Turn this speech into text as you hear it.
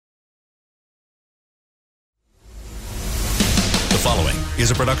following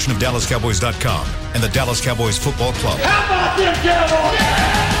is a production of DallasCowboys.com and the Dallas Cowboys Football Club. How about them Cowboys?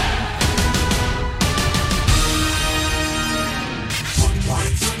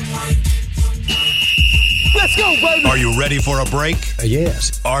 Let's go, baby! Are you ready for a break?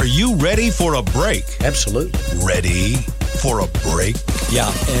 Yes. Are you ready for a break? Absolutely. Ready for a break?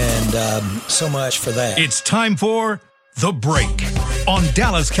 Yeah, and so much for that. It's time for The Break on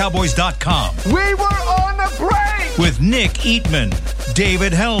DallasCowboys.com. We were on the break! With Nick Eatman,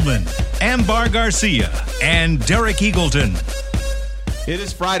 David Hellman, Ambar Garcia, and Derek Eagleton. It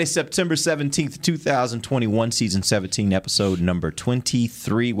is Friday, September 17th, 2021, Season 17, Episode number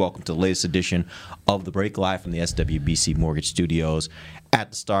 23. Welcome to the latest edition of The Break, live from the SWBC Mortgage Studios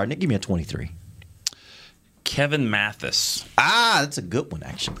at the Star. Nick, give me a 23. Kevin Mathis. That's a good one,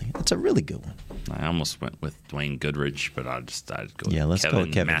 actually. That's a really good one. I almost went with Dwayne Goodrich, but I decided to go with let's Kevin go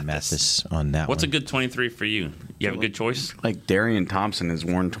with Kevin Mathis on that What's one. a good 23 for you? You have a good choice? Like Darian Thompson has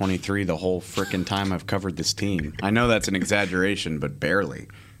worn 23 the whole frickin' time I've covered this team. I know that's an exaggeration, but barely.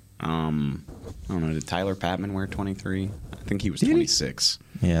 I don't know. Did Tyler Patman wear 23? I think he was 26.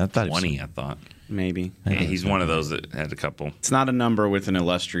 Yeah, I thought 20, I thought. Maybe. Yeah, he's one of those that had a couple. It's not a number with an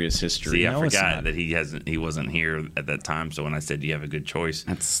illustrious history. See, I No, it's forgot not. that he wasn't here at that time. So when I said you have a good choice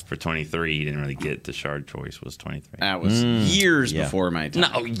for 23, he didn't really get the Shard choice was 23. That was years before my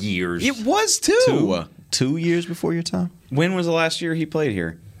time. No, years. It was too. 2 years before your time? When was the last year he played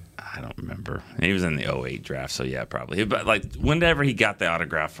here? I don't remember. He was in the 08 draft, so yeah, probably. But like whenever he got the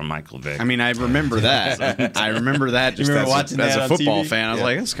autograph from Michael Vick. I mean, I remember that. I remember that just as a football fan. I was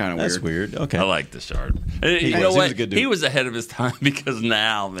like, that's kind of weird. That's weird. Okay. I like the Shard. You was. know He what? was a good dude. He was ahead of his time because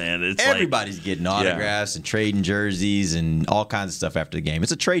now, man, it's Everybody's getting autographs and trading jerseys and all kinds of stuff after the game.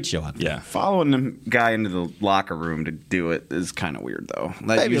 It's a trade show out there. Yeah. Following the guy into the locker room to do it is kind of weird, though.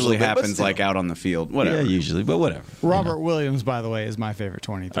 That Maybe a usually little bit, but happens still. like out on the field. Whatever. Yeah, usually, but whatever. Robert Williams, by the way, is my favorite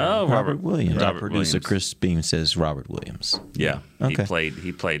 23. Oh, Robert Williams. Our Robert producer Williams. Chris Beam says Robert Williams. Yeah. Okay.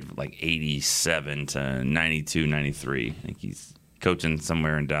 He played like 87 to 92, 93. I think he's coaching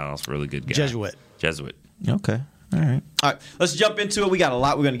somewhere in Dallas. Really good guy. Jesuit. Okay. All right. All right. Let's jump into it. We got a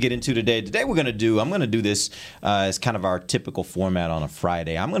lot we're going to get into today. Today I'm going to do this as kind of our typical format on a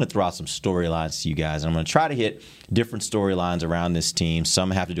Friday. I'm going to throw out some storylines to you guys. And I'm going to try to hit different storylines around this team. Some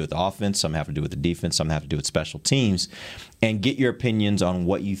have to do with the offense. Some have to do with the defense. Some have to do with special teams. And get your opinions on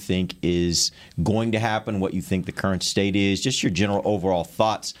what you think is going to happen, what you think the current state is, just your general overall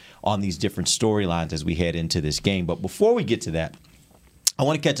thoughts on these different storylines as we head into this game. But before we get to that, I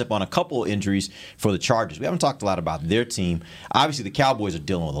want to catch up on a couple of injuries for the Chargers. We haven't talked a lot about their team. Obviously, the Cowboys are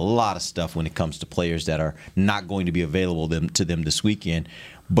dealing with a lot of stuff when it comes to players that are not going to be available to them this weekend.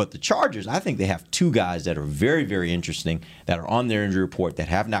 But the Chargers, I think they have two guys that are very, very interesting that are on their injury report that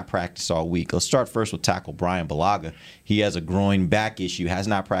have not practiced all week. Let's start first with tackle Brian Bulaga. He has a groin back issue, has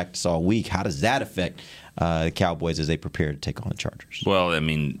not practiced all week. How does that affect the Cowboys as they prepare to take on the Chargers? Well, I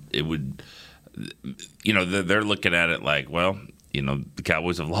mean, it would, they're looking at it like, well, the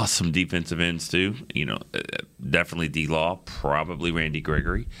Cowboys have lost some defensive ends too. Definitely D-Law, probably Randy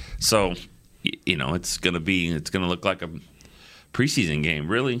Gregory. So, it's going to look like a preseason game,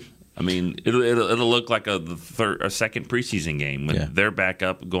 really. I mean, it'll look like a second preseason game with their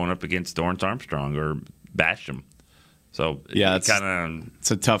backup going up against Dorrance Armstrong or Basham. So yeah,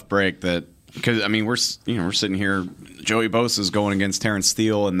 it's a tough break because I mean we're sitting here. Joey Bosa's going against Terrence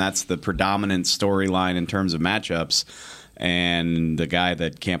Steele, and that's the predominant storyline in terms of matchups. And the guy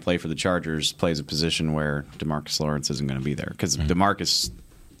that can't play for the Chargers plays a position where DeMarcus Lawrence isn't going to be there because DeMarcus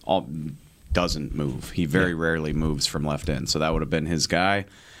doesn't move. He very rarely moves from left end, so that would have been his guy.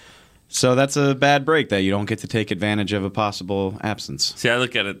 So that's a bad break that you don't get to take advantage of a possible absence. See, I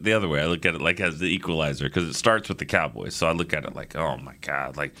look at it the other way. I look at it like as the equalizer because it starts with the Cowboys. So I look at it like, oh my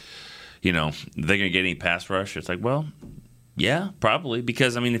God, they're going to get any pass rush? It's like, well, yeah, probably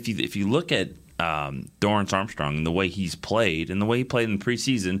because I mean, if you look at Dorrance Armstrong and the way he's played and the way he played in the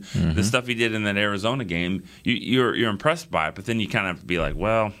preseason, the stuff he did in that Arizona game, you're impressed by it. But then you kind of have to be like,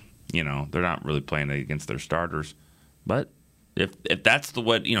 well, they're not really playing against their starters. But if that's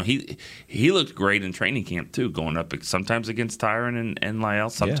he looked great in training camp too, going up sometimes against Tyron and Lyle,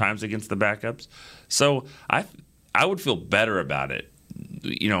 sometimes against the backups. So I would feel better about it,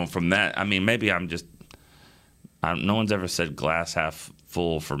 from that. I mean, maybe no one's ever said glass half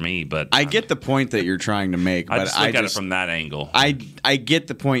full for me, but I get the point that you're trying to make. I but just look at it from that angle. I get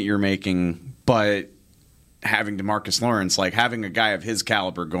the point you're making, but having DeMarcus Lawrence, like having a guy of his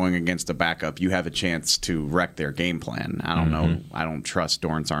caliber going against a backup, you have a chance to wreck their game plan. I don't know. I don't trust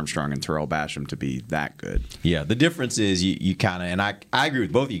Dorrance Armstrong and Terrell Basham to be that good. Yeah, the difference is you kind of, and I agree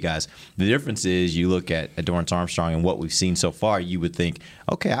with both of you guys. The difference is you look at Dorrance Armstrong and what we've seen so far, you would think,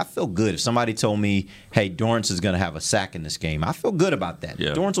 okay, I feel good. If somebody told me, hey, Dorrance is going to have a sack in this game, I feel good about that.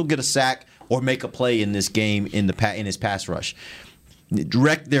 Yeah. Dorrance will get a sack or make a play in this game in his pass rush.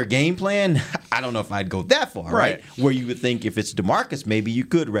 Direct their game plan, I don't know if I'd go that far, right? Where you would think if it's DeMarcus, maybe you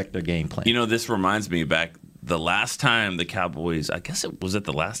could wreck their game plan. You know, this reminds me back the last time the Cowboys, I guess it was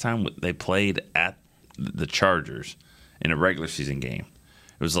the last time they played at the Chargers in a regular season game.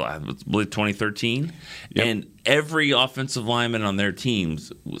 It was, I believe, 2013, and every offensive lineman on their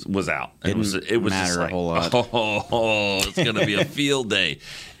teams was out. It was matter just like, a whole lot. Oh, it's going to be a field day.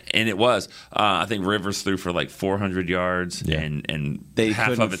 And it was. I think Rivers threw for like 400 yards, and They half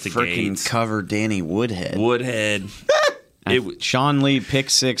couldn't of it to freaking Gates. cover Danny Woodhead. Sean Lee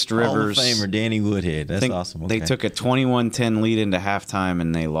pick-sixed Rivers. Hall of Famer Danny Woodhead. That's think awesome. They took a 21-10 lead into halftime,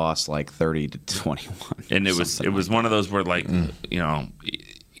 and they lost like 30-21. And it was one of those where, like, you know,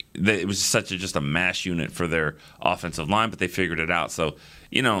 it was just a mash unit for their offensive line, but they figured it out. So,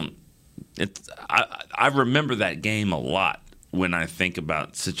 you know, I remember that game a lot when I think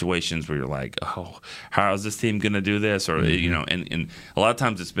about situations where you're like, oh, how is this team going to do this? Or, you know, and a lot of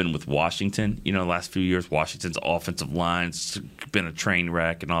times it's been with Washington, you know, the last few years, Washington's offensive line's been a train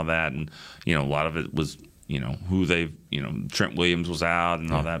wreck and all that. And, you know, a lot of it was, you know, Trent Williams was out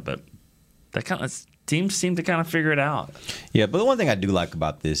and all that. But that kind of teams seem to kind of figure it out. Yeah, but the one thing I do like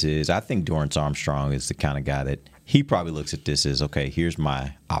about this is I think Dorrance Armstrong is the kind of guy that he probably looks at this as, okay, here's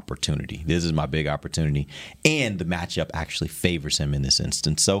my opportunity. This is my big opportunity. And the matchup actually favors him in this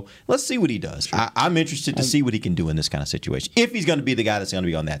instance. So let's see what he does. Sure. I'm interested to see what he can do in this kind of situation. If he's going to be the guy that's going to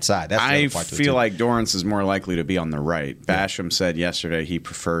be on that side. That's I feel like Dorrance is more likely to be on the right. Basham said yesterday he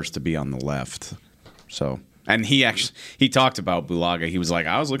prefers to be on the left. So... And he talked about Bulaga. He was like,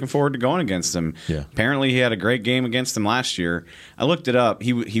 I was looking forward to going against him. Yeah. Apparently, he had a great game against him last year. I looked it up.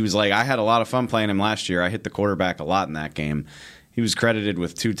 He was like, I had a lot of fun playing him last year. I hit the quarterback a lot in that game. He was credited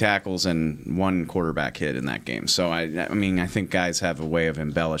with 2 tackles and 1 quarterback hit in that game. So, I mean, I think guys have a way of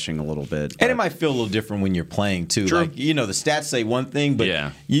embellishing a little bit. And it might feel a little different when you're playing, too. True. Like, you know, the stats say one thing, but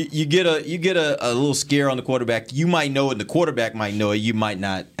Yeah. you get a little scare on the quarterback. You might know it, and the quarterback might know it. You might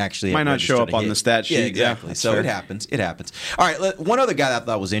not actually Might not show registered up a on hit. the stat sheet. Yeah, exactly. Yeah, So sure. it happens. It happens. All right, one other guy that I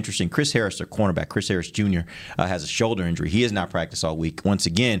thought was interesting, Chris Harris, their cornerback. Chris Harris Jr. Has a shoulder injury. He has not practiced all week. Once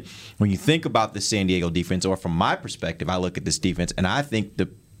again, when you think about the San Diego defense, or from my perspective, I look at this defense, and I think the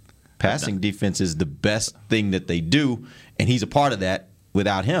passing defense is the best thing that they do, and he's a part of that.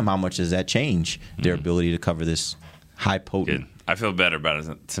 Without him, how much does that change their ability to cover this high potent? Good. I feel better about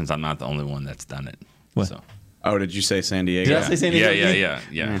it since I'm not the only one that's done it. What? So. Oh, did you say San Diego? Did I say San Diego?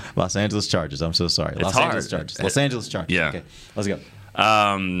 Yeah. Los Angeles Chargers. I'm so sorry. It's Los hard. Angeles Chargers. Los Angeles Chargers. Yeah. Okay, let's go.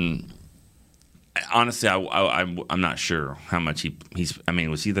 Honestly, I'm not sure how much he's. I mean,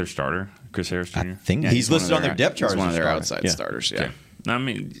 was he their starter, Chris Harris Jr.? I think Yeah, he's listed on their depth chart. He's one of as their starter. outside Yeah. starters, yeah. Okay. I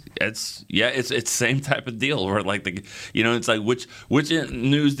mean, it's the same type of deal where, like, it's like which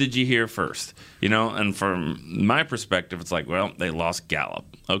news did you hear first? You know, and from my perspective, it's like, well, they lost Gallup.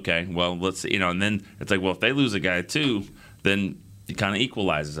 Okay, well, let's see, and then it's like, well, if they lose a guy too, then it kind of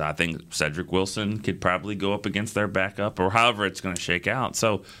equalizes. I think Cedric Wilson could probably go up against their backup, or however it's going to shake out.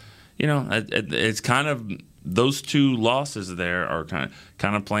 So, it's kind of those 2 losses there are kind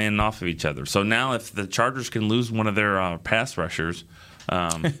of playing off of each other. So now, if the Chargers can lose one of their pass rushers,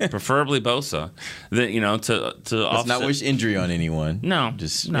 preferably Bosa, then to Let's offset. not wish injury on anyone. No,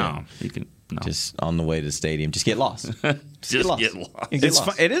 just you can just on the way to the stadium. Just get lost. just get lost.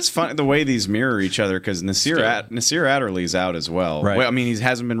 It is fun the way these mirror each other because Nasir Adderley's out as well. Right. Well, I mean, he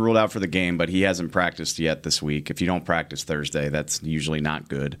hasn't been ruled out for the game, but he hasn't practiced yet this week. If you don't practice Thursday, that's usually not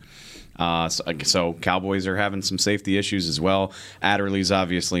good. So Cowboys are having some safety issues as well. Adderley's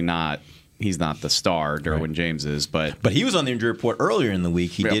obviously not. He's not the star. Derwin James is, but he was on the injury report earlier in the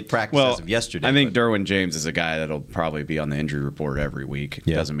week. He did practice as of yesterday. I think Derwin James is a guy that'll probably be on the injury report every week.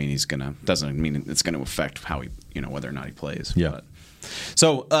 Yeah. Doesn't mean it's going to affect how he, whether or not he plays. Yeah. But.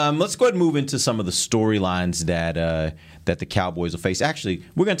 So let's go ahead and move into some of the storylines that the Cowboys will face. Actually,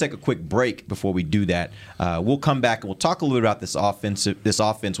 we're going to take a quick break before we do that. We'll come back and we'll talk a little bit about this offense.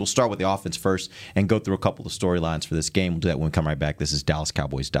 We'll start with the offense first and go through a couple of storylines for this game. We'll do that when we come right back. This is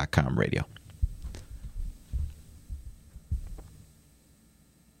DallasCowboys.com radio.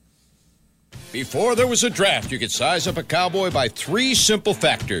 Before there was a draft, you could size up a cowboy by 3 simple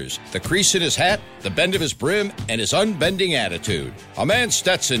factors: the crease in his hat, the bend of his brim, and his unbending attitude. A man's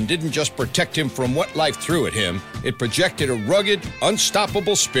Stetson didn't just protect him from what life threw at him, it projected a rugged,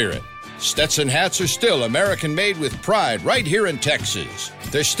 unstoppable spirit. Stetson hats are still American-made with pride right here in Texas.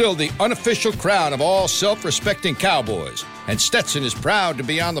 They're still the unofficial crown of all self-respecting cowboys, and Stetson is proud to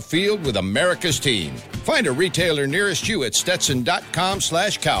be on the field with America's team. Find a retailer nearest you at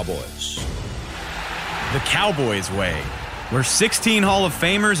stetson.com/cowboys. The Cowboys way, where 16 Hall of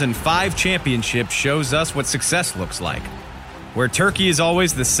Famers and 5 championships shows us what success looks like. Where turkey is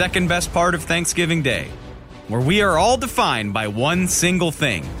always the second best part of Thanksgiving Day. Where we are all defined by one single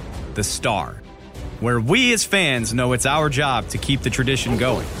thing, the star. Where we as fans know it's our job to keep the tradition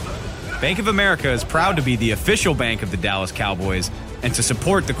going. Bank of America is proud to be the official bank of the Dallas Cowboys and to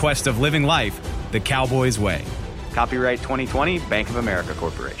support the quest of living life the Cowboys way. Copyright 2020, Bank of America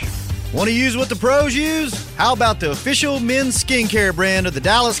Corporation. Want to use what the pros use? How about the official men's skincare brand of the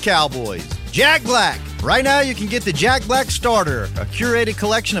Dallas Cowboys, Jack Black? Right now, you can get the Jack Black Starter, a curated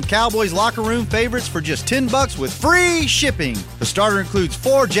collection of Cowboys locker room favorites for just $10 with free shipping. The starter includes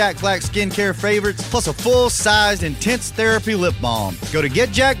 4 Jack Black skincare favorites, plus a full-sized intense therapy lip balm. Go to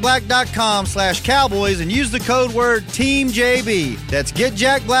getjackblack.com/cowboys and use the code word TEAMJB. That's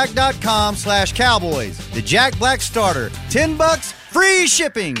getjackblack.com/cowboys. The Jack Black Starter, $10, free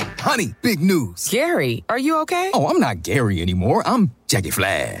shipping. Honey, big news. Gary, are you okay? Oh, I'm not Gary anymore. I'm Jackie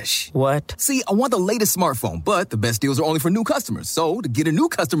Flash. What? See, I want the latest smartphone, but the best deals are only for new customers. So, to get a new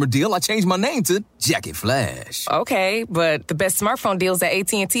customer deal, I changed my name to Jackie Flash. Okay, but the best smartphone deals at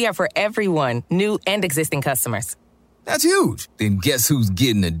AT&T are for everyone, new and existing customers. That's huge. Then guess who's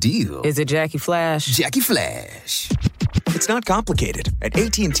getting a deal? Is it Jackie Flash? Jackie Flash. It's not complicated. At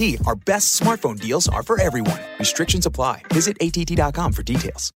AT&T, our best smartphone deals are for everyone. Restrictions apply. Visit att.com for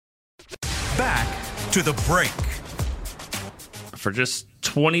details. Back to the break. For just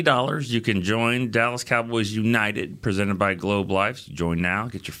 $20, you can join Dallas Cowboys United, presented by Globe Life. Join now,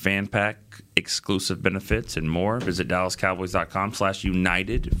 get your fan pack, exclusive benefits, and more. Visit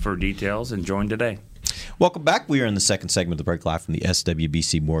dallascowboys.com/united for details and join today. Welcome back. We are in the second segment of the break, live from the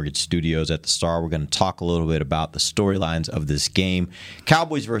SWBC Mortgage Studios at the Star. We're going to talk a little bit about the storylines of this game.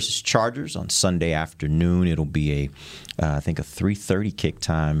 Cowboys versus Chargers on Sunday afternoon. It'll be I think a 3:30 kick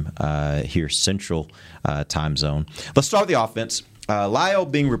time here, Central time zone. Let's start with the offense. Lyle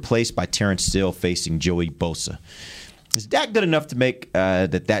being replaced by Terrence Steele facing Joey Bosa. Is Dak good enough to make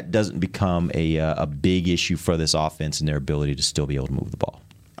that doesn't become a big issue for this offense and their ability to still be able to move the ball?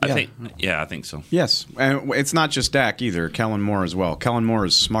 I think so. Yes. And it's not just Dak either. Kellen Moore as well. Kellen Moore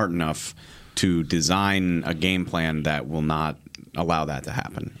is smart enough to design a game plan that will not allow that to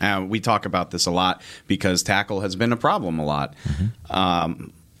happen. We talk about this a lot because tackle has been a problem a lot. Mm-hmm.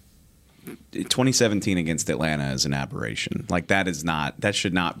 2017 against Atlanta is an aberration. Like, that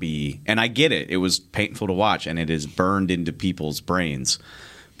should not be. And I get it. It was painful to watch, and it is burned into people's brains.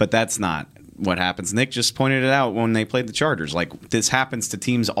 But that's not what happens. Nick just pointed it out when they played the Chargers. Like, this happens to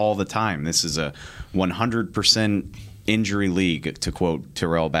teams all the time. This is a 100% injury league, to quote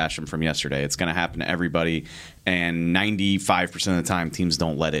Terrell Basham from yesterday. It's going to happen to everybody, and 95% of the time, teams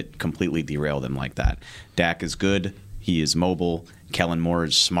don't let it completely derail them like that. Dak is good. He is mobile. Kellen Moore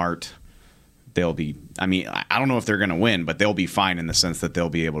is smart. They'll be, I don't know if they're going to win, but they'll be fine in the sense that they'll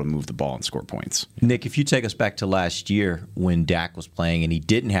be able to move the ball and score points. Nick, if you take us back to last year when Dak was playing and he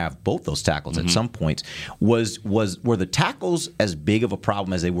didn't have both those tackles at some points, were the tackles as big of a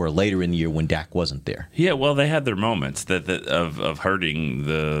problem as they were later in the year when Dak wasn't there? Yeah, well, they had their moments of hurting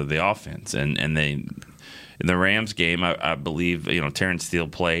the offense, and they in the Rams game, I believe Terrence Steele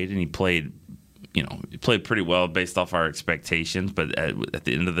played, and he played pretty well based off our expectations. But at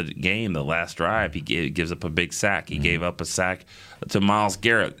the end of the game, the last drive, he gives up a big sack. He gave up a sack to Myles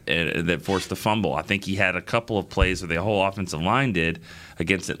Garrett that forced the fumble. I think he had a couple of plays where the whole offensive line did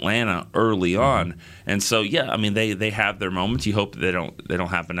against Atlanta early on. And so, they have their moments. You hope they don't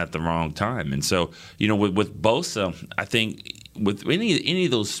happen at the wrong time. And so, with Bosa, I think with any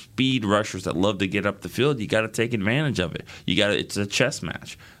of those speed rushers that love to get up the field, you got to take advantage of it. It's a chess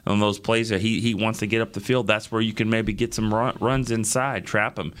match. On those plays that he wants to get up the field, that's where you can maybe get some runs inside,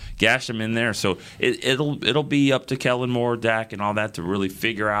 trap him, gash him in there. So it'll be up to Kellen Moore, Dak, and all that to really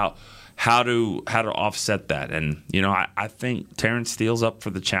figure out how to offset that. And I think Terrence Steele's up for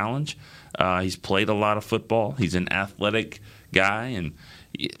the challenge. He's played a lot of football. He's an athletic guy, and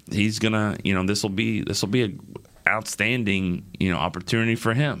he's gonna this will be a outstanding opportunity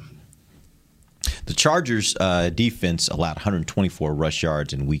for him. The Chargers defense allowed 124 rush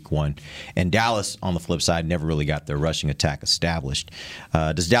yards in week 1. And Dallas, on the flip side, never really got their rushing attack established.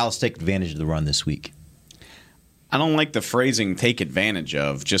 Does Dallas take advantage of the run this week? I don't like the phrasing "take advantage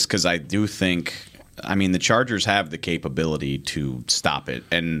of," just because I do think, the Chargers have the capability to stop it,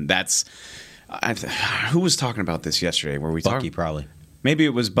 and that's who was talking about this yesterday? Were we Bucky probably? Maybe it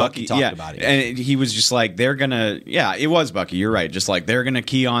was Bucky. Talked about it. And he was just like, they're gonna. Yeah, it was Bucky. You're right. Just like they're gonna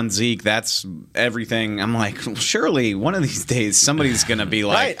key on Zeke. That's everything. I'm like, well, surely one of these days somebody's gonna be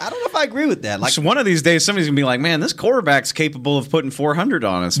like, right. I don't know if I agree with that. Like one of these days somebody's gonna be like, man, this quarterback's capable of putting 400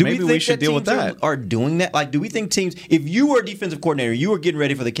 on us. Maybe we should deal with that. Are doing that? Like, do we think teams? If you were a defensive coordinator, you were getting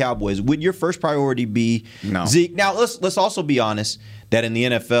ready for the Cowboys, would your first priority be Zeke? Now let's also be honest that in the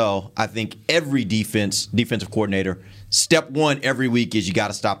NFL, I think every defensive coordinator, step one every week is you got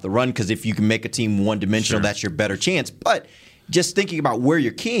to stop the run, because if you can make a team one-dimensional, that's your better chance. But just thinking about where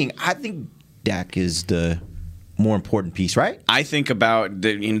you're keying, I think Dak is the more important piece, right? I think about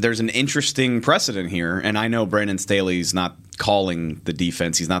there's an interesting precedent here, and I know Brandon Staley's not calling the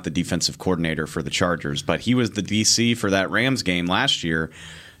defense. He's not the defensive coordinator for the Chargers, but he was the DC for that Rams game last year.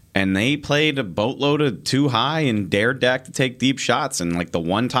 And they played a boatload of too high and dared Dak to take deep shots. And like the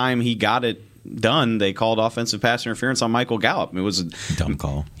one time he got it done, they called offensive pass interference on Michael Gallup. It was a dumb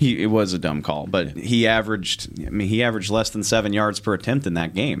call. It was a dumb call, but he averaged less than 7 yards per attempt in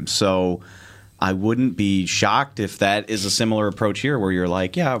that game. So I wouldn't be shocked if that is a similar approach here, where you're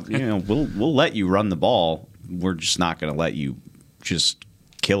like, we'll let you run the ball. We're just not going to let you just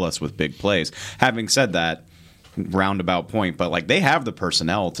kill us with big plays. Having said that, roundabout point, but like they have the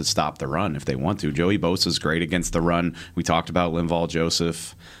personnel to stop the run if they want to. Joey Bosa's great against the run. We talked about Linval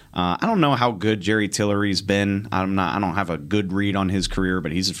Joseph. I don't know how good Jerry Tillery's been. I don't have a good read on his career,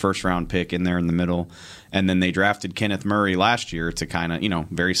 but he's a first-round pick in there in the middle. And then they drafted Kenneth Murray last year to kind of,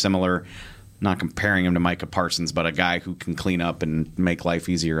 very similar, not comparing him to Micah Parsons, but a guy who can clean up and make life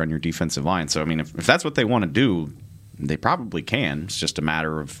easier on your defensive line. So, if that's what they want to do, they probably can. It's just a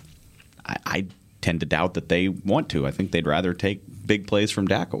matter of I tend to doubt that they want to. I think they'd rather take big plays from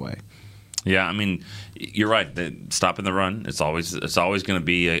Dak away. Yeah, you're right. Stopping the run, it's always going to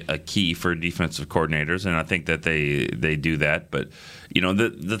be a key for defensive coordinators, and I think that they do that. But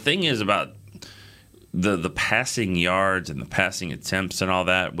the thing is about the passing yards and the passing attempts and all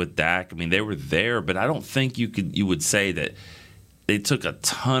that with Dak. they were there, but I don't think you would say that they took a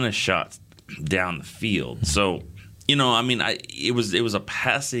ton of shots down the field. So. It was a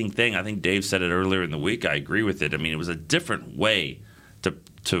passing thing. I think Dave said it earlier in the week. I agree with it. It was a different way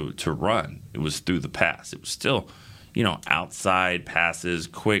to run. It was through the pass. It was still, outside passes,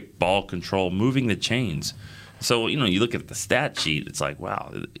 quick ball control, moving the chains. So, you look at the stat sheet, it's like,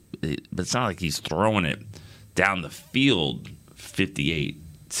 wow. But it's not like he's throwing it down the field 58,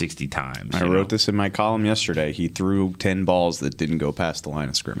 60 times. I wrote this in my column yesterday. He threw 10 balls that didn't go past the line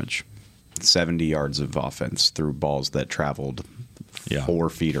of scrimmage. 70 yards of offense through balls that traveled 4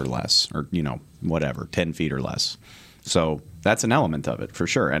 feet or less, or 10 feet or less. So that's an element of it for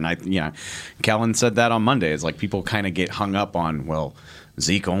sure. And Kellen said that on Monday. It's like people kind of get hung up on, well,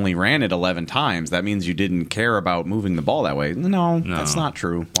 Zeke only ran it 11 times. That means you didn't care about moving the ball that way. No. That's not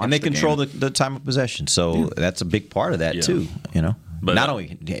true. And they control the time of possession, so that's a big part of that too. But not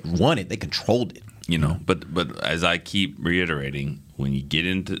only won it, they controlled it. But as I keep reiterating, when you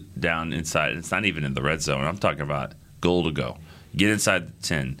get down inside, it's not even in the red zone. I'm talking about goal to go. Get inside the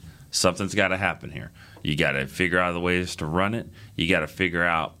 10. Something's got to happen here. You got to figure out the ways to run it. You got to figure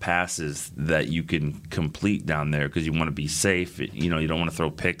out passes that you can complete down there, because you want to be safe. You don't want to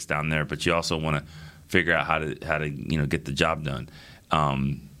throw picks down there, but you also want to figure out how to get the job done.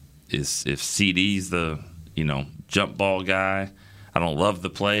 If CD's the jump ball guy, I don't love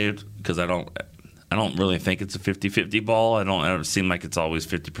the play because I don't really think it's a 50-50 ball. I don't seem like it's always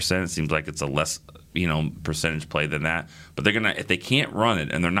 50%. It seems like it's a less, percentage play than that. But if they can't run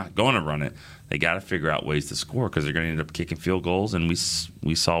it, and they're not going to run it, they got to figure out ways to score, because they're going to end up kicking field goals, and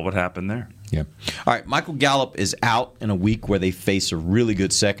we saw what happened there. Yeah. All right, Michael Gallup is out in a week where they face a really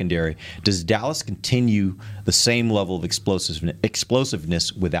good secondary. Does Dallas continue the same level of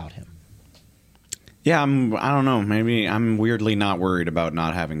explosiveness without him? Yeah, I don't know. Maybe I'm weirdly not worried about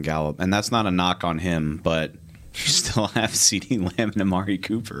not having Gallup. And that's not a knock on him, but you still have CeeDee Lamb and Amari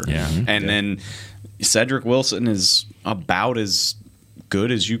Cooper. Yeah. And then Cedric Wilson is about as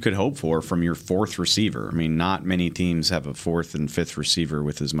good as you could hope for from your fourth receiver. Not many teams have a fourth and fifth receiver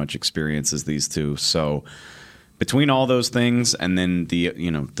with as much experience as these two. So between all those things, and then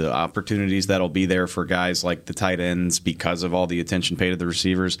the opportunities that'll be there for guys like the tight ends because of all the attention paid to the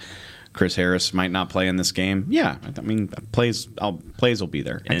receivers, Chris Harris might not play in this game. Yeah, I mean, plays will be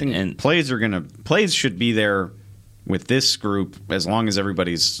there. I think plays should be there with this group as long as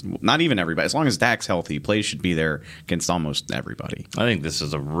everybody's not even everybody. As long as Dak's healthy, plays should be there against almost everybody. I think this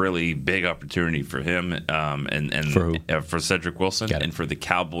is a really big opportunity for him and for Cedric Wilson and for the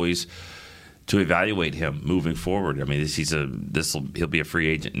Cowboys to evaluate him moving forward. I mean, he'll be a free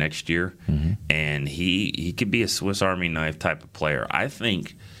agent next year, and he could be a Swiss Army knife type of player. I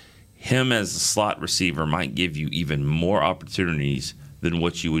think him as a slot receiver might give you even more opportunities than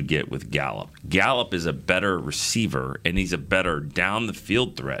what you would get with Gallup. Gallup is a better receiver, and he's a better down the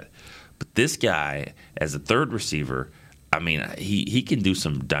field threat. But this guy, as a third receiver, I mean, he can do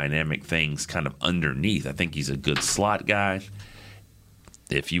some dynamic things kind of underneath. I think he's a good slot guy.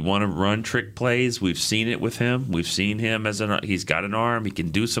 If you want to run trick plays, we've seen it with him. We've seen him he's got an arm. He can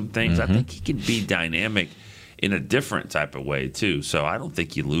do some things. I think he can be dynamic in a different type of way too. So I don't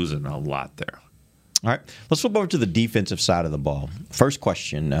think you're losing a lot there. All right, let's flip over to the defensive side of the ball. First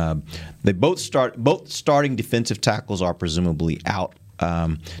question: they both starting defensive tackles are presumably out.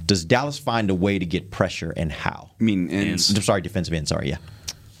 Does Dallas find a way to get pressure, and how? I mean, defensive end. Sorry, yeah.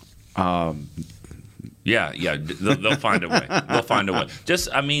 Yeah, they'll find a way. They'll find a way.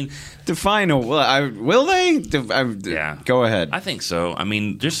 Define a way. Will they? Yeah. Go ahead. I think so. I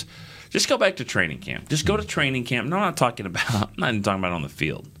mean, just go back to training camp. Just go to training camp. No, I'm not even talking about on the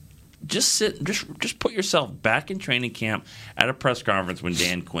field. Just sit. Just put yourself back in training camp at a press conference when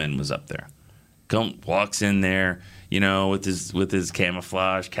Dan Quinn was up there. Walks in there, with his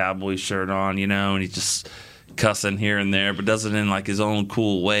camouflage Cowboy shirt on, and he's just cussing here and there, but does it in like his own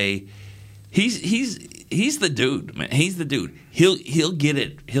cool way. He's the dude, man. He's the dude. He'll get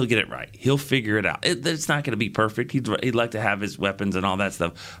it. He'll get it right. He'll figure it out. It's not going to be perfect. He'd like to have his weapons and all that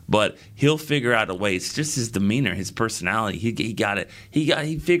stuff, but he'll figure out a way. It's just his demeanor, his personality. He got it.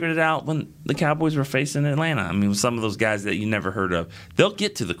 He figured it out when the Cowboys were facing Atlanta. I mean, some of those guys that you never heard of, they'll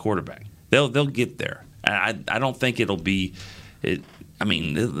get to the quarterback. They'll get there. I don't think it'll be. I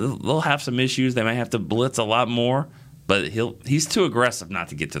mean, they'll have some issues. They might have to blitz a lot more, but he's too aggressive not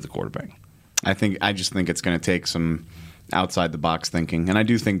to get to the quarterback. I just think it's going to take some outside the box thinking, and I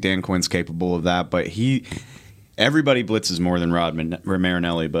do think Dan Quinn's capable of that. But everybody blitzes more than Rod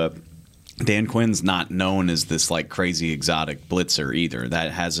Marinelli, but Dan Quinn's not known as this like crazy exotic blitzer either. That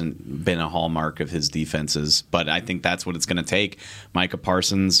hasn't been a hallmark of his defenses. But I think that's what it's going to take. Micah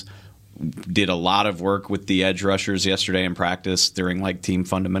Parsons did a lot of work with the edge rushers yesterday in practice during like team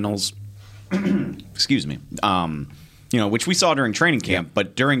fundamentals. Excuse me. Which we saw during training camp,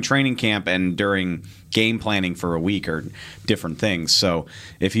 but during training camp and during game planning for a week are different things. So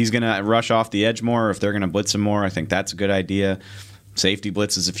if he's going to rush off the edge more, if they're going to blitz him more, I think that's a good idea. Safety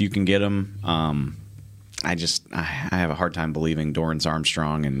blitzes if you can get them. I have a hard time believing Dorrance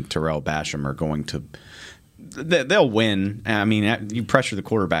Armstrong and Terrell Basham are going to – they'll win. I mean, you pressure the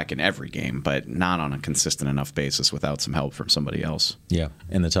quarterback in every game, but not on a consistent enough basis without some help from somebody else. Yeah,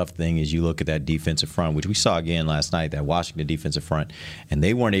 and the tough thing is you look at that defensive front, which we saw again last night, that Washington defensive front, and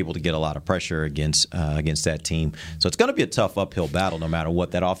they weren't able to get a lot of pressure against that team. So it's going to be a tough uphill battle no matter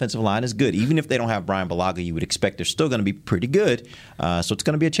what. That offensive line is good. Even if they don't have Brian Bulaga, you would expect they're still going to be pretty good. So it's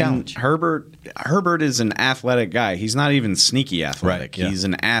going to be a challenge. And Herbert is an athletic guy. He's not even sneaky athletic. Right, yeah. He's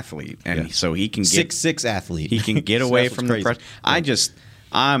an athlete, and so he can get 6'6" athlete. He can get away from the pressure.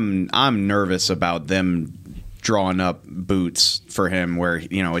 I'm nervous about them drawing up boots for him where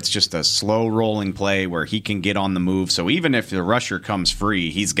it's just a slow rolling play where he can get on the move. So even if the rusher comes free,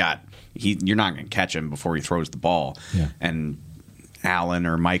 you're not going to catch him before he throws the ball. Yeah. And Allen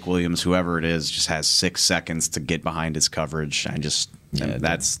or Mike Williams, whoever it is, just has 6 seconds to get behind his coverage.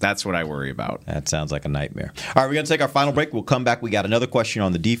 That's what I worry about. That sounds like a nightmare. All right, we're going to take our final break. We'll come back. We got another question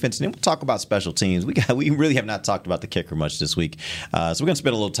on the defense, and then we'll talk about special teams. We really have not talked about the kicker much this week, so we're going to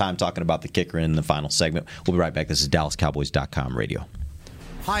spend a little time talking about the kicker in the final segment. We'll be right back. This is DallasCowboys.com radio.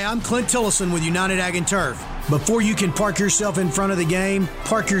 Hi, I'm Clint Tillison with United Ag and Turf. Before you can park yourself in front of the game,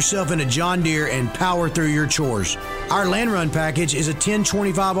 park yourself in a John Deere and power through your chores. Our Land Run package is a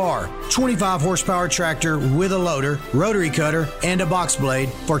 1025R, 25 horsepower tractor with a loader, rotary cutter, and a box blade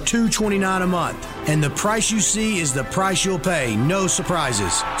for $229 a month. And the price you see is the price you'll pay, no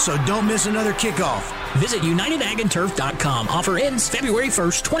surprises. So don't miss another kickoff. Visit UnitedAgAndTurf.com. Offer ends February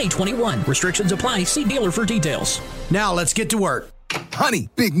 1st, 2021. Restrictions apply. See dealer for details. Now let's get to work. Honey,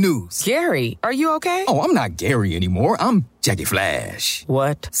 big news. Gary, are you okay? Oh, I'm not Gary anymore. I'm Jackie Flash.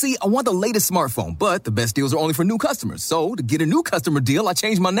 What? See, I want the latest smartphone, but the best deals are only for new customers. So to get a new customer deal, I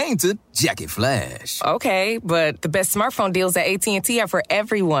changed my name to Jackie Flash. Okay, but the best smartphone deals at AT&T are for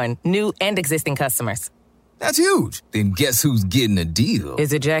everyone, new and existing customers. That's huge. Then guess who's getting a deal?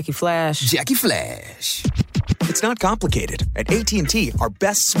 Is it Jackie Flash? Jackie Flash. It's not complicated. At AT&T, our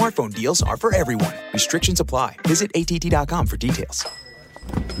best smartphone deals are for everyone. Restrictions apply. Visit att.com for details.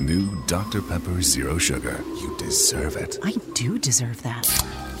 New Dr. Pepper Zero Sugar. You deserve it. I do deserve that.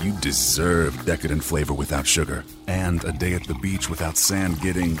 You deserve decadent flavor without sugar. And a day at the beach without sand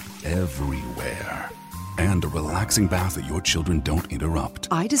getting everywhere. And a relaxing bath that your children don't interrupt.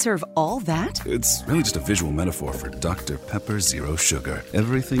 I deserve all that? It's really just a visual metaphor for Dr. Pepper Zero Sugar.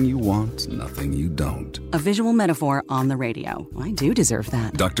 Everything you want, nothing you don't. A visual metaphor on the radio. I do deserve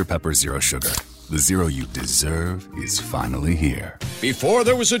that. Dr. Pepper Zero Sugar. The zero you deserve is finally here. Before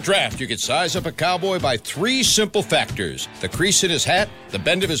there was a draft, you could size up a cowboy by 3 simple factors: the crease in his hat, the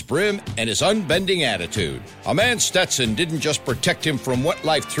bend of his brim, and his unbending attitude. A man Stetson didn't just protect him from what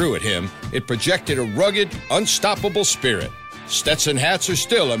life threw at him, it projected a rugged, unstoppable spirit. Stetson hats are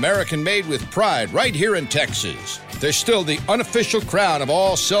still American-made with pride right here in Texas. They're still the unofficial crown of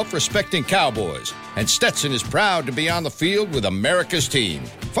all self-respecting cowboys, and Stetson is proud to be on the field with America's team.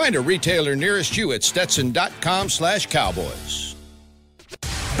 Find a retailer nearest you at stetson.com/cowboys.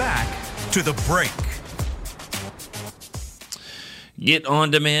 Back to the break. Get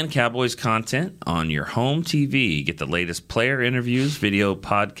on-demand Cowboys content on your home TV. Get the latest player interviews, video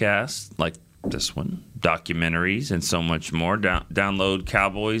podcasts like this one, documentaries, and so much more. Download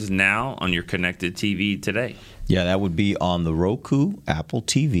Cowboys Now on your connected TV today. Yeah, that would be on the Roku, Apple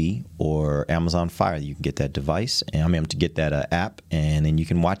TV, or Amazon Fire. You can get that device, and to get that app, and then you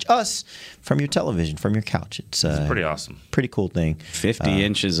can watch us from your television, from your couch. It's pretty awesome. Pretty cool thing. 50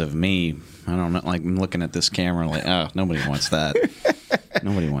 inches of me. I don't know. Like, I'm looking at this camera like, oh, nobody wants that.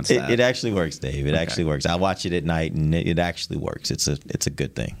 Nobody wants that. It actually works, Dave. It actually works. I watch it at night, and it actually works. It's a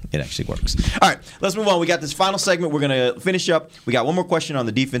good thing. It actually works. All right, let's move on. We got this final segment. We're going to finish up. We got one more question on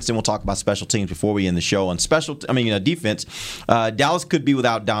the defense, then we'll talk about special teams before we end the show. On defense, Dallas could be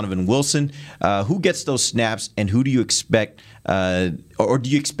without Donovan Wilson. Who gets those snaps, and who do you expect, or do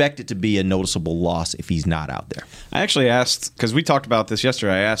you expect it to be a noticeable loss if he's not out there? I actually asked, because we talked about this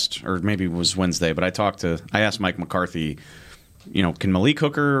yesterday. I asked, or maybe it was Wednesday, but I asked Mike McCarthy, can Malik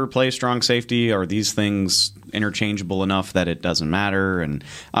Hooker play strong safety? Are these things interchangeable enough that it doesn't matter? And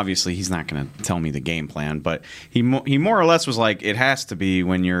obviously, he's not going to tell me the game plan, but he more or less was like, it has to be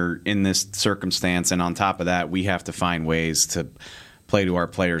when you're in this circumstance, and on top of that, we have to find ways to play to our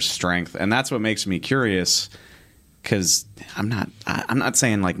players' strength, and that's what makes me curious. Because I'm not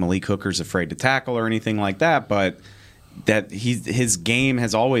saying like Malik Hooker's afraid to tackle or anything like that, but that his game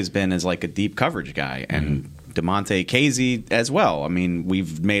has always been as like a deep coverage guy, and DeMonte Casey as well. I mean,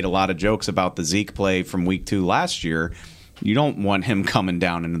 we've made a lot of jokes about the Zeke play from week 2 last year. You don't want him coming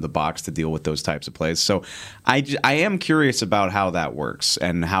down into the box to deal with those types of plays. So I am curious about how that works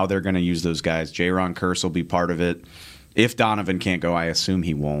and how they're going to use those guys. Jaron Kearse will be part of it. If Donovan can't go, I assume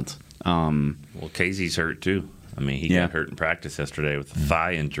he won't. Well, Casey's hurt too. I mean, he got hurt in practice yesterday with a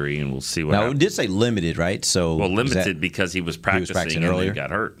thigh injury, and we'll see what happens. Now, it did say limited, right? Limited because he was practicing and earlier. he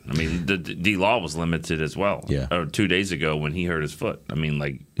got hurt. I mean, D-Law was limited as well. Yeah. 2 days ago when he hurt his foot. I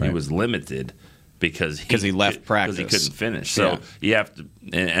mean, he was limited because he left practice. Because he couldn't finish. So you have to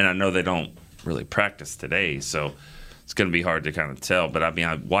 – and I know they don't really practice today, so it's going to be hard to kind of tell. But, I mean,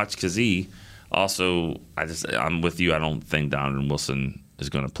 I watched Kazee. Also, I'm with you. I don't think Donovan Wilson – is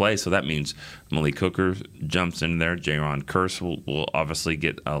going to play, so that means Malik Hooker jumps in there. Jaron Kearse will obviously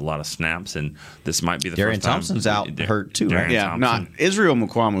get a lot of snaps, and this might be the Darian first time. Thomps's out hurt too, right? Yeah, Israel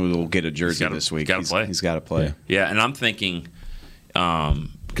Mukuamu will get a jersey this week. He's got to play. Yeah, and I'm thinking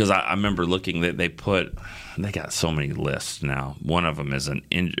because I remember looking that they got so many lists now. One of them is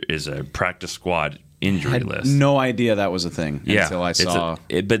a practice squad injury list. No idea that was a thing until I saw.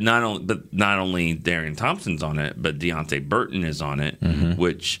 But not only Darian Thompson's on it, but Deontay Burton is on it,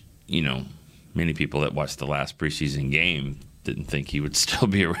 which many people that watched the last preseason game didn't think he would still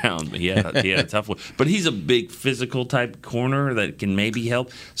be around. But he had a tough one. But he's a big physical type corner that can maybe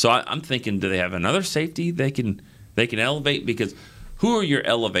help. So I'm thinking, do they have another safety they can elevate? Because who are your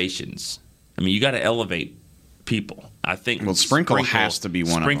elevations? I mean, you got to elevate people. I think Sprinkle has to be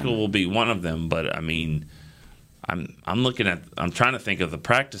one of them. Sprinkle will be one of them, but I mean, I'm trying to think of the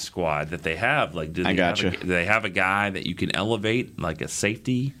practice squad that they have. Like, do they have a guy that you can elevate, like a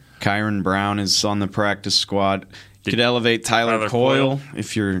safety? Kyron Brown is on the practice squad. You could elevate Tyler Coyle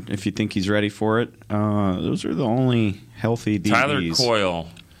if you think he's ready for it. Those are the only healthy DBs. Tyler Coyle,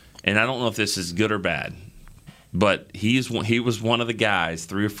 and I don't know if this is good or bad, but he was one of the guys,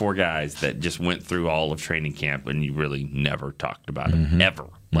 3 or 4 guys that just went through all of training camp, and you really never talked about it ever.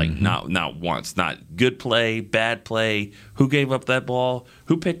 Like not once. Not good play, bad play. Who gave up that ball?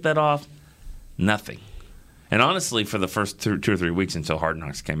 Who picked that off? Nothing. And honestly, for the first 2 or 3 weeks until Hard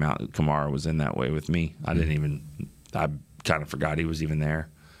Knocks came out, Kamara was in that way with me. I kind of forgot he was even there.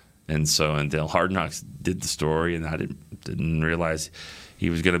 And so until Hard Knocks did the story, and I didn't realize he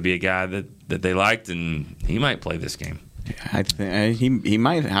was going to be a guy that they liked, and he might play this game. I think he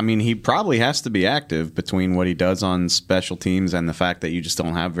might. I mean, he probably has to be active between what he does on special teams and the fact that you just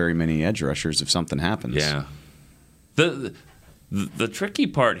don't have very many edge rushers if something happens. Yeah. The tricky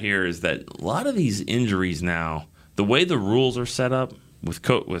part here is that a lot of these injuries now, the way the rules are set up,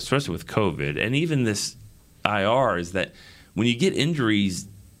 especially with COVID, and even this IR, is that when you get injuries,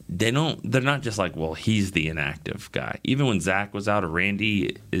 they're not just like, well, he's the inactive guy. Even when Zach was out or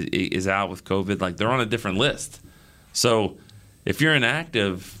Randy is out with COVID, like they're on a different list. So if you're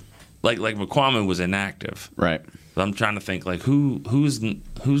inactive, like McQuaman was inactive, right? I'm trying to think like who's going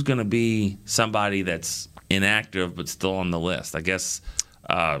to be somebody that's inactive but still on the list. I guess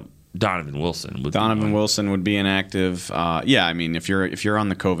Donovan Wilson would. Wilson would be inactive. Yeah, I mean if you're on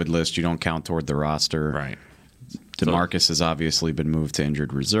the COVID list, you don't count toward the roster, right? DeMarcus has obviously been moved to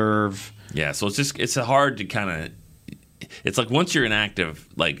injured reserve. Yeah, so it's hard to kind of. It's like once you're inactive,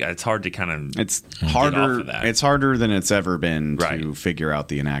 like it's hard to kind of. It's harder. Off of that. It's harder than it's ever been to figure out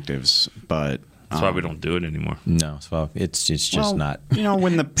the inactives, but that's why we don't do it anymore. No, it's just not. You know,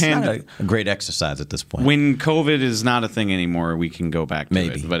 when the pandemic, a great exercise at this point. When COVID is not a thing anymore, we can go back to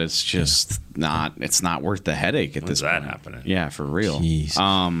it, but it's just not. It's not worth the headache at this point. When's that happening? Yeah, for real.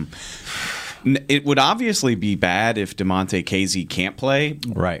 Jeez. It would obviously be bad if DeMonte Casey can't play,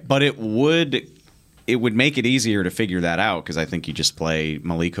 right? But it would make it easier to figure that out because I think you just play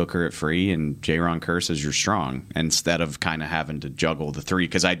Malik Hooker at free and Jaron Kearse as your strong instead of kind of having to juggle the three.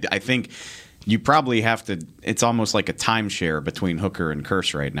 Because I think you probably have to. It's almost like a timeshare between Hooker and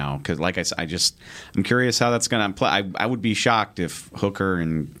Kearse right now. Because like I said, I'm curious how that's going to play. I would be shocked if Hooker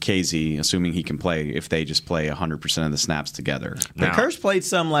and Casey, assuming he can play, if they just play 100% of the snaps together. But Kearse played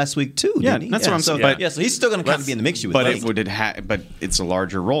some last week too. Yeah, didn't he? that's what I'm saying. So he's still going to kind of be in the mix. But it's a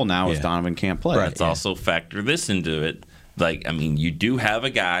larger role now if Donovan can't play. Let's also factor this into it. Like, I mean, you do have a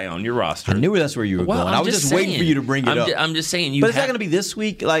guy on your roster. I knew that's where you were going. I was just waiting for you to bring it up. I'm just saying. But is that going to be this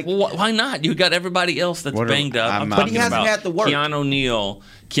week? Like, well, why not? You got everybody else that's banged up. But he hasn't had the work. Keanu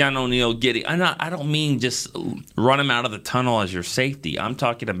O'Neal, Giddy. I don't mean just run him out of the tunnel as your safety. I'm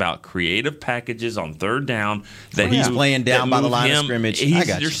talking about creative packages on third down that he's laying down by the line of scrimmage.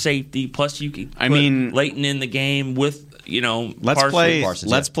 He's your safety. Plus, you can put Leighton in the game with.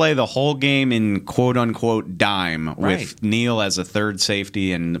 Let's play the whole game in quote unquote dime with Neal as a third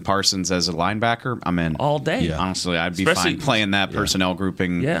safety and Parsons as a linebacker. I'm in all day. Yeah. Honestly, I'd be fine playing that personnel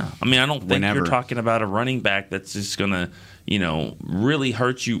grouping. Yeah, I mean, I don't think you're talking about a running back that's just gonna really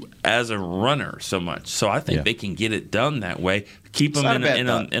hurt you as a runner so much. So I think they can get it done that way. Keep them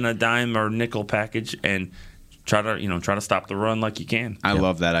in a dime or nickel package and try to stop the run like you can. I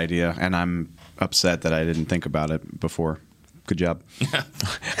love that idea, and I'm upset that I didn't think about it before. Good job. All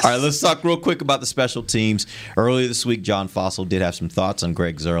right, let's talk real quick about the special teams. Earlier this week, John Fossil did have some thoughts on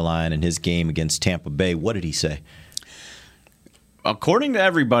Greg Zuerlein and his game against Tampa Bay. What did he say? According to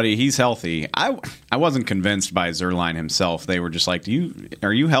everybody, he's healthy. I wasn't convinced by Zuerlein himself. They were just like,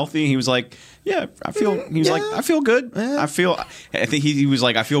 are you healthy? He was like, yeah, I feel. He was like, I feel good. I think he was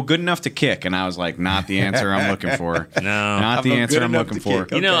like, I feel good enough to kick, and I was like, not the answer I'm looking for. No, not the answer I'm looking for.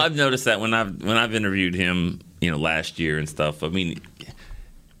 Okay. I've noticed that when I've interviewed him, last year and stuff. I mean,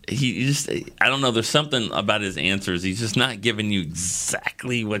 he just, I don't know. There's something about his answers. He's just not giving you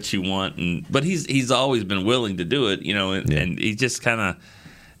exactly what you want, but he's always been willing to do it, and he just kind of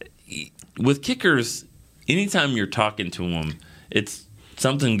with kickers. Anytime you're talking to him, it's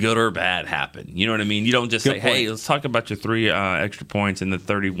something good or bad happened. You know what I mean? You don't just say, hey, let's talk about your 3 extra points and the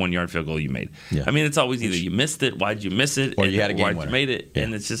 31-yard field goal you made. Yeah. I mean, it's always either you missed it, why'd you miss it, or you had a game why'd winner. You made it,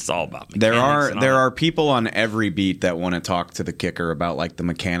 and it's just all about mechanics. There are people on every beat that want to talk to the kicker about like the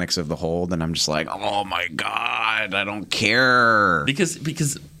mechanics of the hold, and I'm just like, oh my God, I don't care.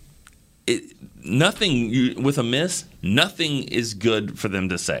 Because nothing with a miss, nothing is good for them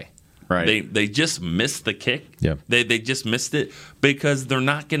to say. Right. They just missed the kick. Yeah. They just missed it because they're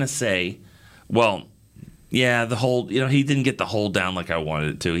not going to say, well, yeah, the hold, he didn't get the hold down like I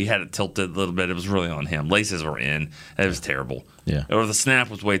wanted it to. He had it tilted a little bit. It was really on him. Laces were in. It was terrible. Yeah. Or the snap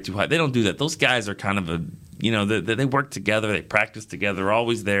was way too high. They don't do that. Those guys are kind of they work together. They practice together. They're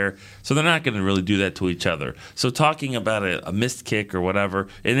always there. So they're not going to really do that to each other. So talking about a missed kick or whatever,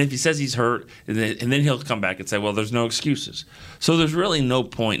 and if he says he's hurt, and then he'll come back and say, well, there's no excuses. So there's really no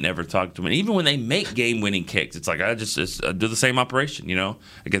point in ever talking to him. And even when they make game-winning kicks, it's like, I just do the same operation,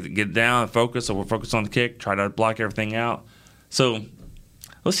 I get down, focus, so we'll focus on the kick, try to block everything out. So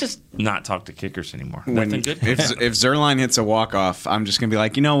let's just not talk to kickers anymore. Nothing good. If Zuerlein hits a walk-off, I'm just going to be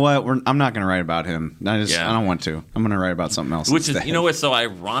like, you know what? I'm not going to write about him. I don't want to. I'm going to write about something else Which instead. is, you know what's so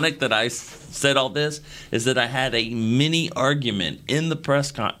ironic that I said all this is that I had a mini argument in the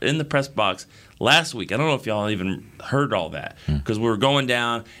press box last week. I don't know if y'all even heard all that because we were going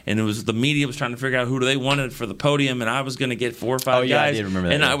down and it was the media was trying to figure out who they wanted for the podium, and I was going to get 4 or 5 guys. I did remember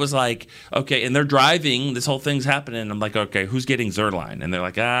that. And I was like, okay, and they're driving. This whole thing's happening. I'm like, okay, who's getting Zuerlein? And they're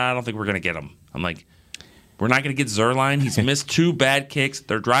like, I don't think we're going to get him. I'm like, we're not going to get Zuerlein. He's missed 2 bad kicks.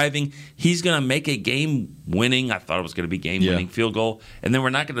 They're driving. He's going to make a game-winning, I thought it was going to be game-winning field goal, and then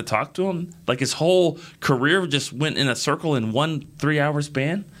we're not going to talk to him? Like his whole career just went in a circle in 1 3-hour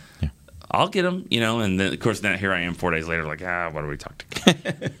span? I'll get him, and then, of course, then here I am 4 days later, like, what do we talk to?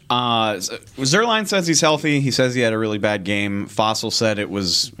 Zuerlein says he's healthy. He says he had a really bad game. Fossil said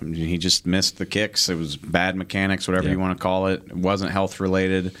he just missed the kicks. It was bad mechanics, whatever you want to call it. It wasn't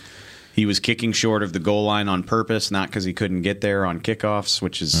health-related. He was kicking short of the goal line on purpose, not because he couldn't get there on kickoffs,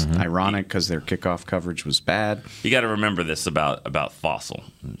 which is ironic because their kickoff coverage was bad. You got to remember this about Fossil.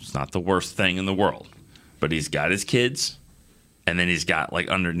 It's not the worst thing in the world, but he's got his kids. And then he's got, like,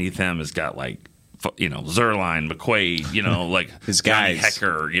 underneath him, he's got, like, Zuerlein, McQuaid, like his Johnny guys.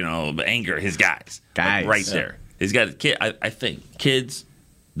 Hecker, Anger, his guys. Like, right there. He's got I think kids,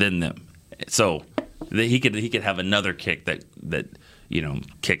 then them. So he could have another kick that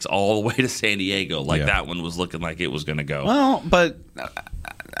kicks all the way to San Diego. Like that one was looking like it was going to go. Well, but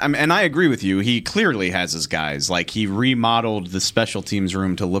and I agree with you. He clearly has his guys. Like he remodeled the special teams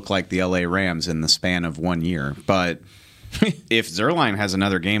room to look like the LA Rams in the span of 1 year. But if Zuerlein has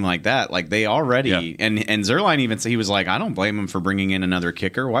another game like that, like they already and Zuerlein even said, he was like, I don't blame him for bringing in another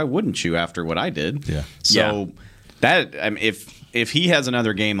kicker. Why wouldn't you after what I did? Yeah. So that if he has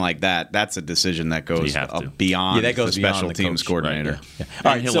another game like that, that's a decision that goes beyond that goes the beyond special the teams coach. coordinator. Right, yeah.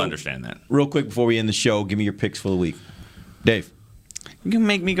 All right, he'll understand that. Real quick before we end the show, give me your picks for the week, Dave. You can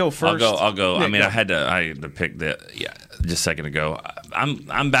make me go first. I'll go. Yeah, I mean, I had to pick just a second ago.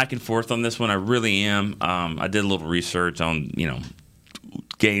 I'm back and forth on this one. I really am. I did a little research on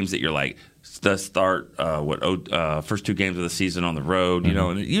games that you're like the start first 2 games of the season on the road.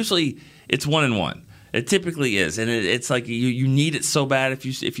 And usually it's 1-1. It typically is, and it's like you need it so bad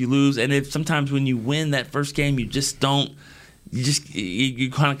if you lose, and sometimes when you win that first game, you just don't. You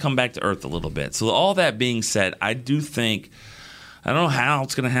kind of come back to earth a little bit. So all that being said, I do think. I don't know how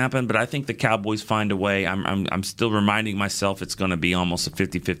it's going to happen, but I think the Cowboys find a way. I'm still reminding myself it's going to be almost a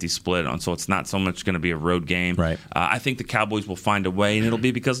 50-50 split, so it's not so much going to be a road game. Right. I think the Cowboys will find a way, and it'll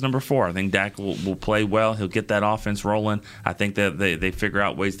be because number 4. I think Dak will play well. He'll get that offense rolling. I think that they figure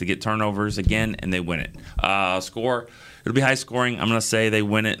out ways to get turnovers again, and they win it. Score, it'll be high scoring. I'm going to say they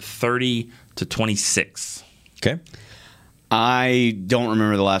win it 30-26. Okay. I don't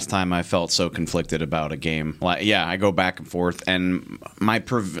remember the last time I felt so conflicted about a game. I go back and forth, and my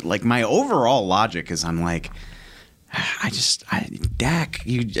overall logic is I'm like, Dak.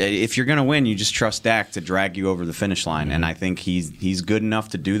 If you're gonna win, you just trust Dak to drag you over the finish line, and I think he's good enough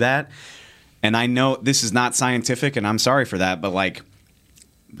to do that. And I know this is not scientific, and I'm sorry for that, but like.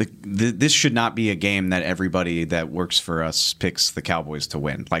 This should not be a game that everybody that works for us picks the Cowboys to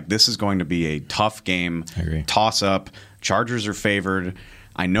win. Like this is going to be a tough game, toss up. Chargers are favored.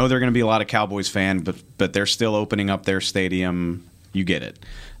 I know they're going to be a lot of Cowboys fans, but they're still opening up their stadium. You get it.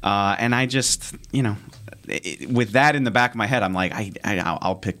 And I just, with that in the back of my head, I'm like,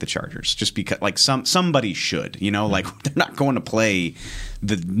 I'll pick the Chargers just because, like, somebody should, like they're not going to play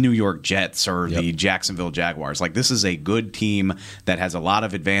the New York Jets or the Jacksonville Jaguars. Like, this is a good team that has a lot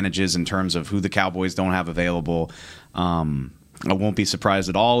of advantages in terms of who the Cowboys don't have available. I won't be surprised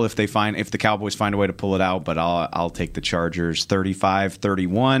at all if the Cowboys find a way to pull it out, but I'll take the Chargers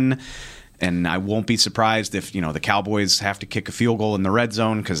 35-31. And I won't be surprised if the Cowboys have to kick a field goal in the red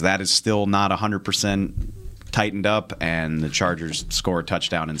zone because that is still not 100% tightened up, and the Chargers score a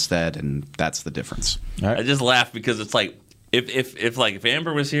touchdown instead, and that's the difference. I just laugh because it's like if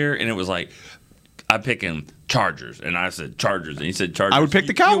Amber was here and it was like I'm picking Chargers, and I said Chargers, and he said Chargers, I would pick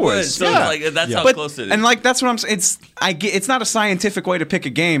the Cowboys. So that's how close it is. And that's what I'm saying. It's not a scientific way to pick a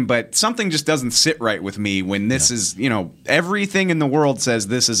game, but something just doesn't sit right with me when this is everything in the world says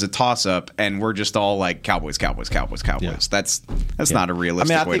this is a toss up, and we're just all like Cowboys. Yeah. That's not a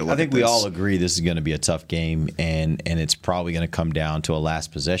realistic way to look at this. I think we all agree this is going to be a tough game, and it's probably going to come down to a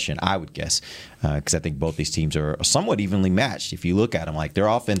last possession, I would guess, because I think both these teams are somewhat evenly matched. If you look at them, like their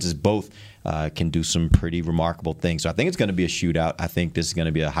offenses both can do some pretty remarkable things. So I think it's going to be a shootout. I think this is going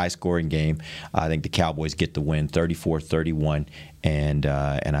to be a high-scoring game. I think the Cowboys get the win, 34-31. And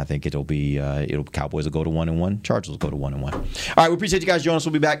I think Cowboys will go to 1-1. Chargers will go to 1-1. All right, we appreciate you guys joining us.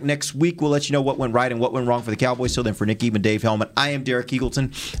 We'll be back next week. We'll let you know what went right and what went wrong for the Cowboys. So then, for Nick Eatman, Dave Hellman, I am Derek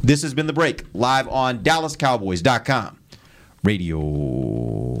Eagleton. This has been The Break, live on DallasCowboys.com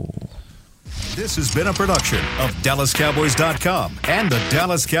radio. This has been a production of DallasCowboys.com and the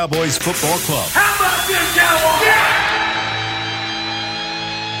Dallas Cowboys Football Club. How about this, Cowboys?